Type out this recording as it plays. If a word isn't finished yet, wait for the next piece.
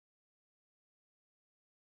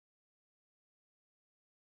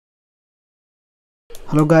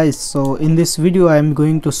Hello guys, so in this video I am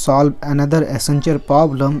going to solve another Accenture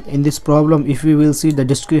problem. In this problem, if we will see the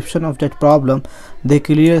description of that problem, they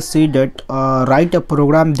clearly see that write a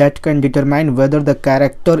program that can determine whether the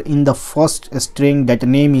character in the first string, that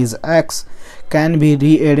name is X, can be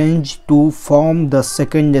rearranged to form the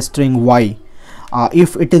second string Y.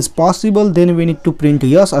 If it is possible, then we need to print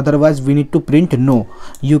yes, otherwise we need to print no.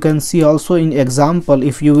 You can see also in example,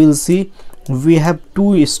 if you will see, we have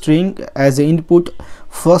two string as input.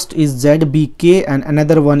 First is zbk and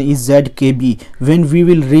another one is zkb. When we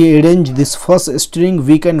will rearrange this first string,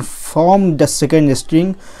 we can form the second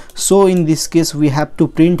string. So in this case we have to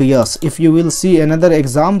print yes. If you will see another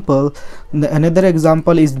example, another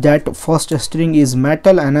example is that first string is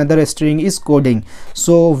metal, another string is coding.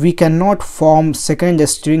 So we cannot form second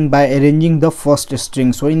string by arranging the first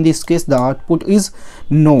string. So in this case the output is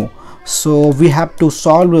no. So we have to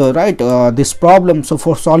solve this problem. So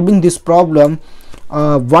for solving this problem,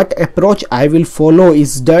 what approach I will follow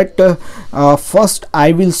is that first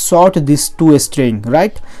I will sort this two string,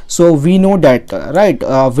 right? So we know that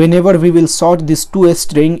whenever we will sort this two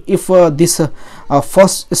string, if this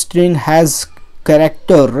first string has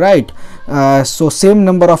character, right, so same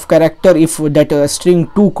number of character, if that string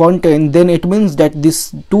 2 contain, then it means that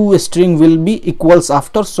this two string will be equals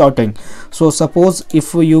after sorting. So suppose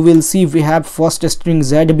if you will see, we have first string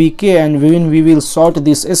zbk, and when we will sort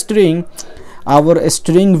this string, our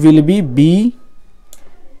string will be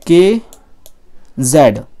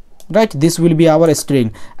bkz, right? This will be our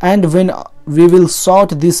string. And when we will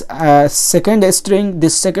sort this second string,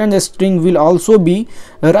 this second string will also be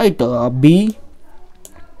bkz,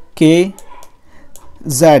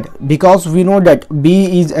 because we know that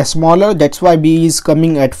b is smaller, that's why b is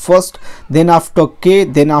coming at first, then after k,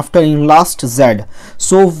 then after in last z.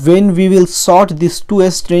 So when we will sort this two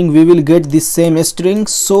string, we will get this same string.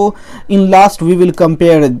 So in last we will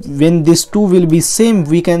compare. When these two will be same,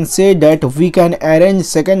 we can say that we can arrange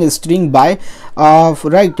second string by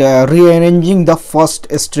rearranging the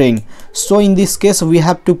first string. So in this case we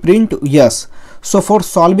have to print yes. So for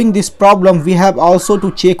solving this problem, we have also to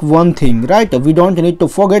check one thing, right? We don't need to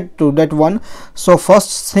forget to that one. So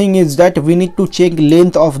first thing is that we need to check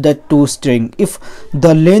length of that two string. If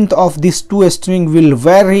the length of this two string will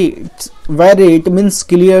vary, it means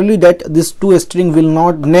clearly that this two string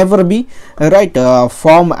will never be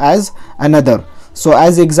form as another. So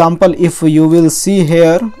as example, if you will see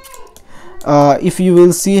here,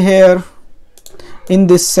 in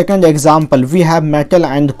this second example, we have metal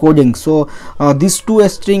and coding. So these two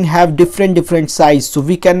string have different size, so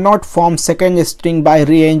we cannot form second string by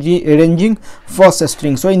rearranging first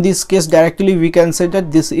string. So in this case directly we can say that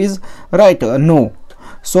this is no.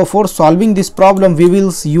 So for solving this problem, we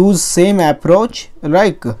will use same approach,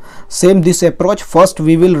 this approach. First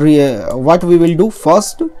we will what we will do,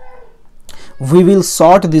 first we will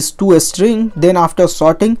sort this two string, then after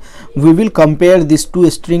sorting we will compare this two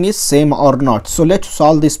string is same or not. So let's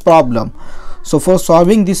solve this problem. So for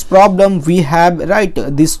solving this problem, we have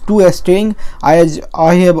this two string. I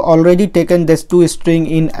have already taken this two string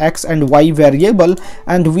in x and y variable,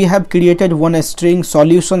 and we have created one string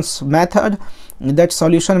solutions method. That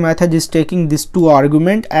solution method is taking these two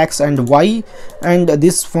argument x and y, and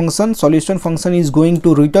this function, solution function, is going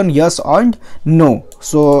to return yes and no.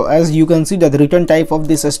 So as you can see, that the return type of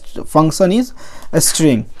this function is a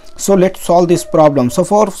string. So let's solve this problem. So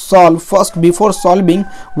for first, before solving,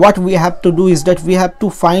 what we have to do is that we have to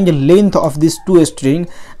find length of this two string,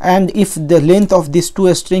 and if the length of this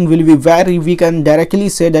two string will be vary, we can directly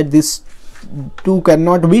say that this two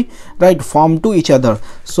cannot be formed to each other.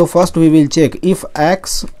 So first we will check if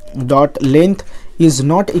x dot length is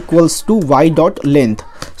not equals to y dot length.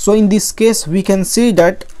 So in this case we can say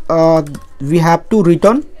that we have to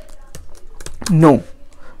return no,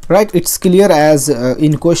 right? It's clear, as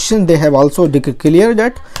in question they have also declared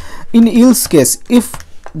that. In else case, if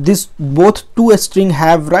this both two string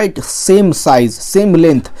have same size, same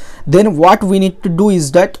length, then what we need to do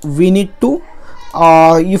is that we need to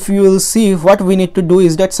if you will see, what we need to do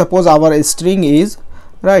is that, suppose our string is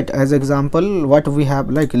as example, what we have,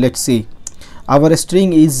 let's see, our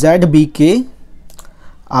string is zbk,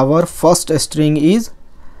 our first string is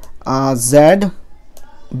zbk,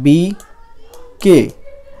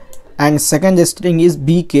 and second string is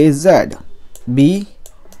bkz.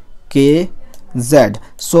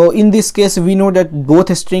 So in this case we know that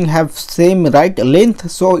both string have same length,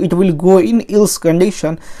 so it will go in else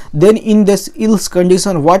condition. Then in this else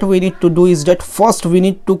condition, what we need to do is that first we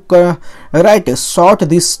need to sort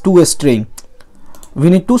this two string.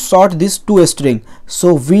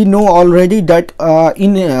 So we know already that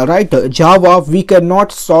in Java we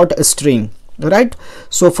cannot sort a string. right?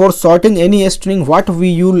 So for sorting any string, what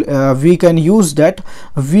we can use that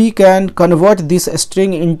we can convert this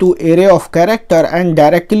string into array of character, and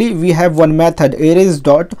directly we have one method, arrays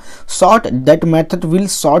dot sort. That method will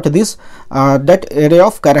sort this that array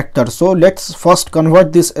of character. So let's first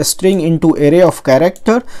convert this string into array of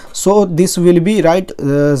character. So this will be right,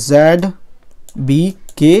 z b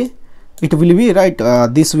k, it will be right,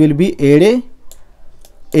 this will be array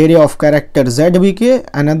of character zbk,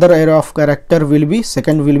 another array of character will be,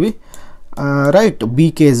 second will be right,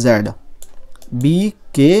 bkz,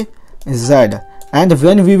 and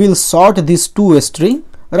when we will sort these two string,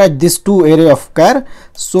 right, this two array of char,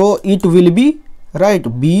 so it will be right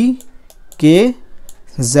bkz,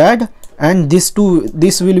 and this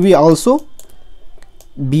will be also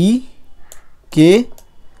bkz,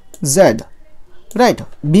 right,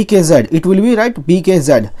 bkz, it will be right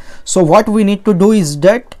bkz. So what we need to do is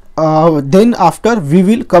that then after we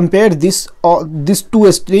will compare this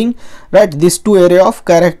two string, right, this two array of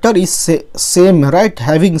character is same, right,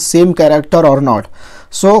 having same character or not.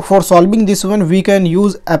 So for solving this one, we can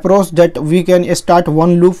use approach that we can start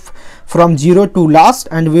one loop from 0 to last,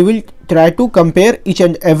 and we will try to compare each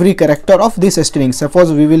and every character of this string.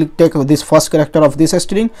 Suppose we will take this first character of this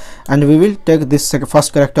string, and we will take this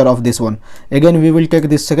first character of this one. Again we will take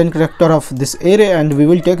this second character of this array, and we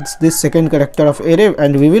will take this second character of array,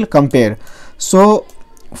 and we will compare. So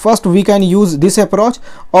first we can use this approach,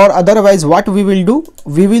 or otherwise what we will do,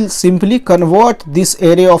 we will simply convert this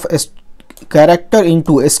array of character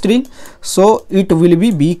into a string. So it will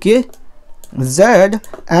be bkz,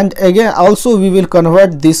 and again also we will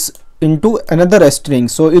convert this into another string,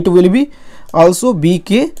 so it will be also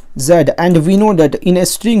bkz. And we know that in a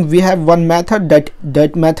string we have one method,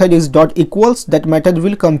 that method is dot equals. That method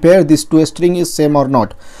will compare this two string is same or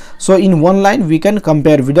not. So in one line we can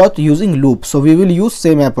compare without using loop, so we will use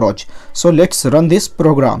same approach. So let's run this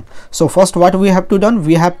program. So first what we have to done,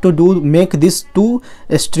 we have to make this two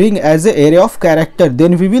string as a array of character,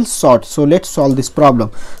 then we will sort. So let's solve this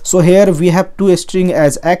problem. So here we have two string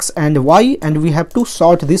as x and y, and we have to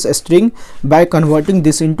sort this string by converting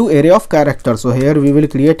this into array of character. So here we will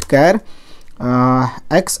create char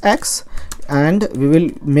xx, and we will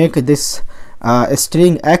make this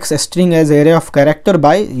string x string as array of character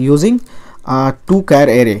by using to char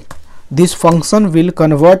array. This function will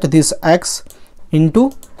convert this x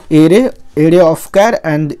into array of char,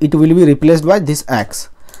 and it will be replaced by this x.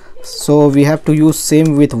 So we have to use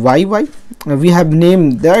same with yy. We have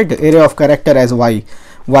named that array of character as yy.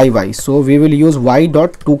 So we will use y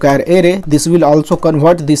dot to char array. This will also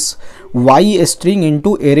convert this y string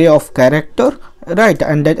into array of character, right,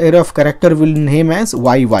 and that array of character will name as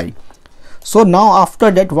yy. So now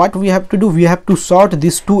after that what we have to do, we have to sort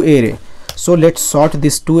this two array. So let's sort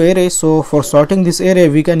this two array. So for sorting this array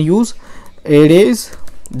we can use arrays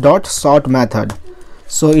dot sort method.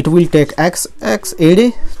 So it will take x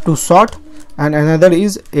array to sort, and another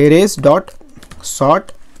is arrays dot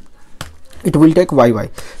sort, it will take yy.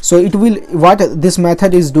 So it will, what this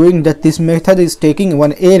method is doing, that this method is taking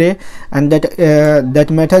one array, and that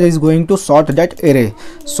method is going to sort that array.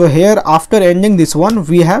 So here after ending this one,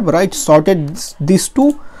 we have right sorted these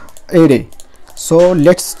two array. So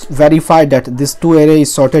let's verify that this two array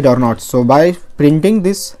is sorted or not. So by printing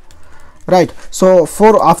this, right, so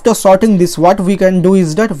for after sorting this, what we can do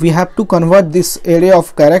is that we have to convert this array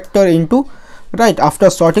of character into, right, after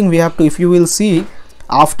sorting we have to, if you will see,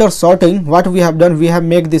 after sorting what we have done, we have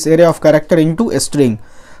make this array of character into a string.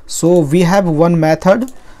 So we have one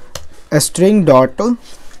method, a string dot,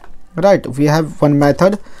 right, we have one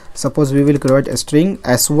method. Suppose we will create a string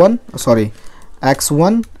x1,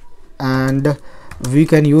 and we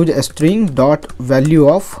can use a string dot value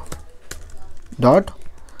of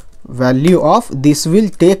this will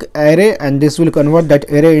take array, and this will convert that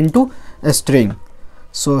array into a string.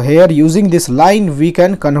 So here using this line we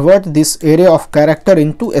can convert this array of character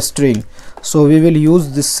into a string. So we will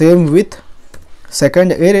use the same with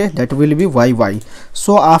second array, that will be yy.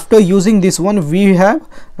 So after using this one, we have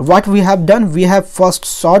what we have done, we have first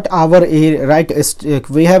sort our array, right,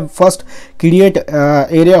 we have first create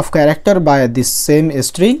array of character by this same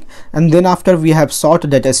string, and then after we have sort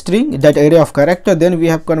that string, that array of character, then we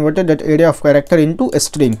have converted that array of character into a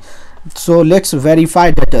string. So let's verify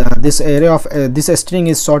that this array of this string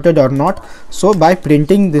is sorted or not. So by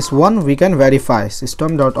printing this one we can verify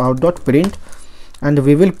system.out.print, and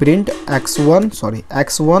we will print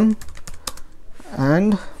x1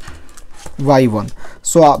 and y1.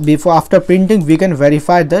 So before after printing we can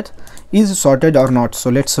verify that is sorted or not. So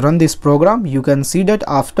let's run this program. You can see that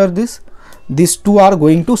after this these two are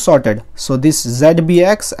going to sorted. So this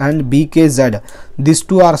ZBX and BKZ, these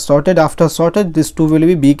two are sorted. After sorted, this two will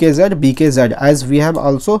be BKZ, BKZ, as we have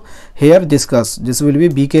also here discussed. This will be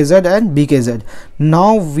BKZ and BKZ.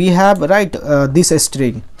 Now we have this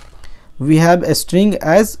string. We have a string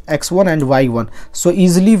as x1 and y1, so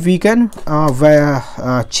easily we can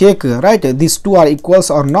check these two are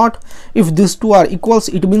equals or not. If these two are equals,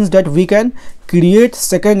 it means that we can create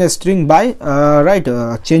second string by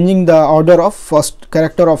changing the order of first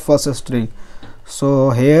character of first string.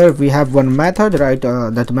 So here we have one method,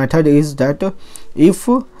 that method is that if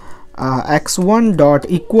x1 dot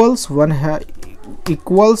equals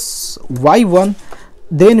equals y1,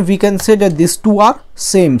 then we can say that these two are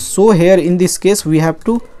same. So here in this case we have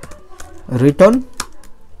to return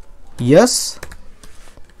yes,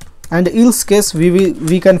 and else case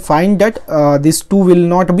we can find that these two will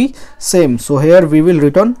not be same. So here we will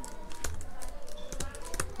return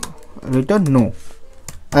no,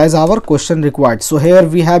 as our question required. So here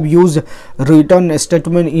we have used return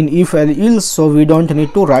statement in if and else, so we don't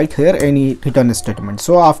need to write here any return statement.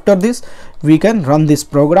 So after this we can run this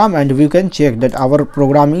program and we can check that our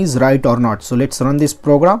program is right or not. So let's run this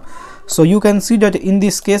program. So you can see that in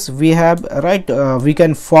this case we have we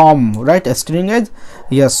can form a string as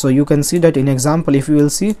yes. So you can see that in example, if you will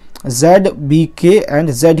see ZBK and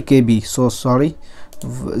ZKB, so sorry,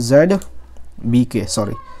 ZBK,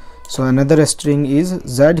 sorry, so another string is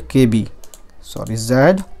ZKB, sorry,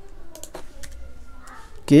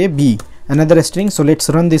 ZKB, another string. So let's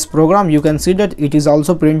run this program. You can see that it is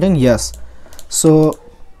also printing yes. So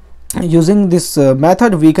using this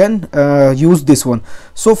method we can use this one.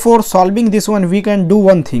 So for solving this one, we can do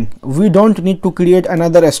one thing. We don't need to create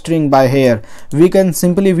another string by here. We can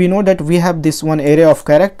simply, we know that we have this one array of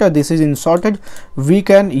character, this is inserted. We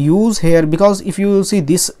can use here, because if you see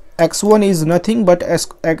this x1 is nothing but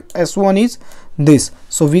s1 is this,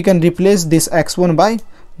 so we can replace this x1 by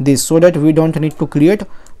this, so that we don't need to create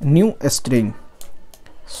new string.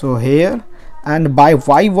 So here, and by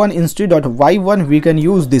y1 instead of y1 we can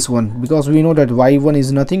use this one, because we know that y1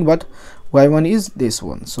 is nothing but y1 is this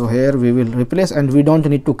one. So here we will replace, and we don't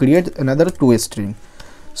need to create another two string.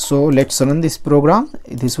 So let's run this program.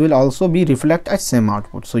 This will also be reflect as same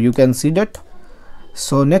output. So you can see that.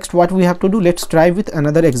 So next what we have to do, let's try with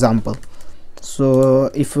another example. So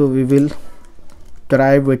if we will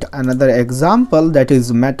try with another example, that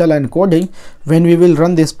is metal and coding, when we will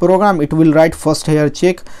run this program, it will write first here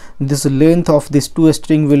check this length of this two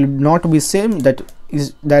string will not be same, that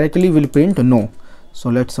is directly will print no. So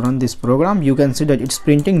let's run this program. You can see that it's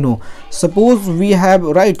printing no. Suppose we have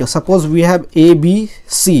suppose we have A, B,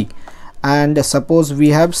 C, and suppose we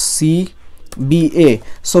have C, B, A.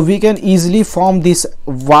 So we can easily form this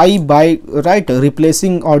y by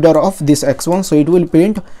replacing order of this x1, so it will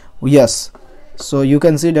print yes. So you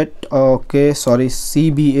can see that okay, sorry,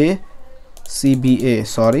 CBA,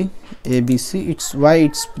 sorry, ABC, it's why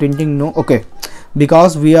it's printing no, okay,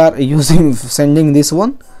 because we are using sending this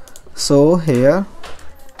one. So here,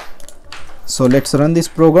 so let's run this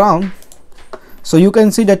program. So you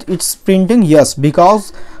can see that it's printing yes,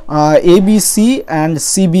 because ABC and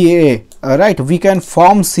CBA, we can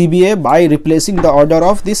form CBA by replacing the order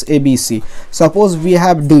of this ABC. Suppose we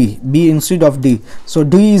have D, B instead of D, so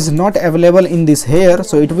D is not available in this here,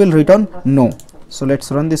 so it will return no. So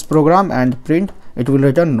let's run this program and print, it will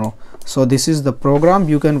return no. So this is the program.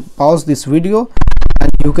 You can pause this video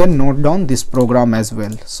and you can note down this program as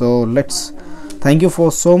well. So let's thank you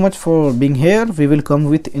for so much for being here. We will come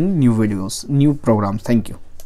with in new videos, new programs. Thank you.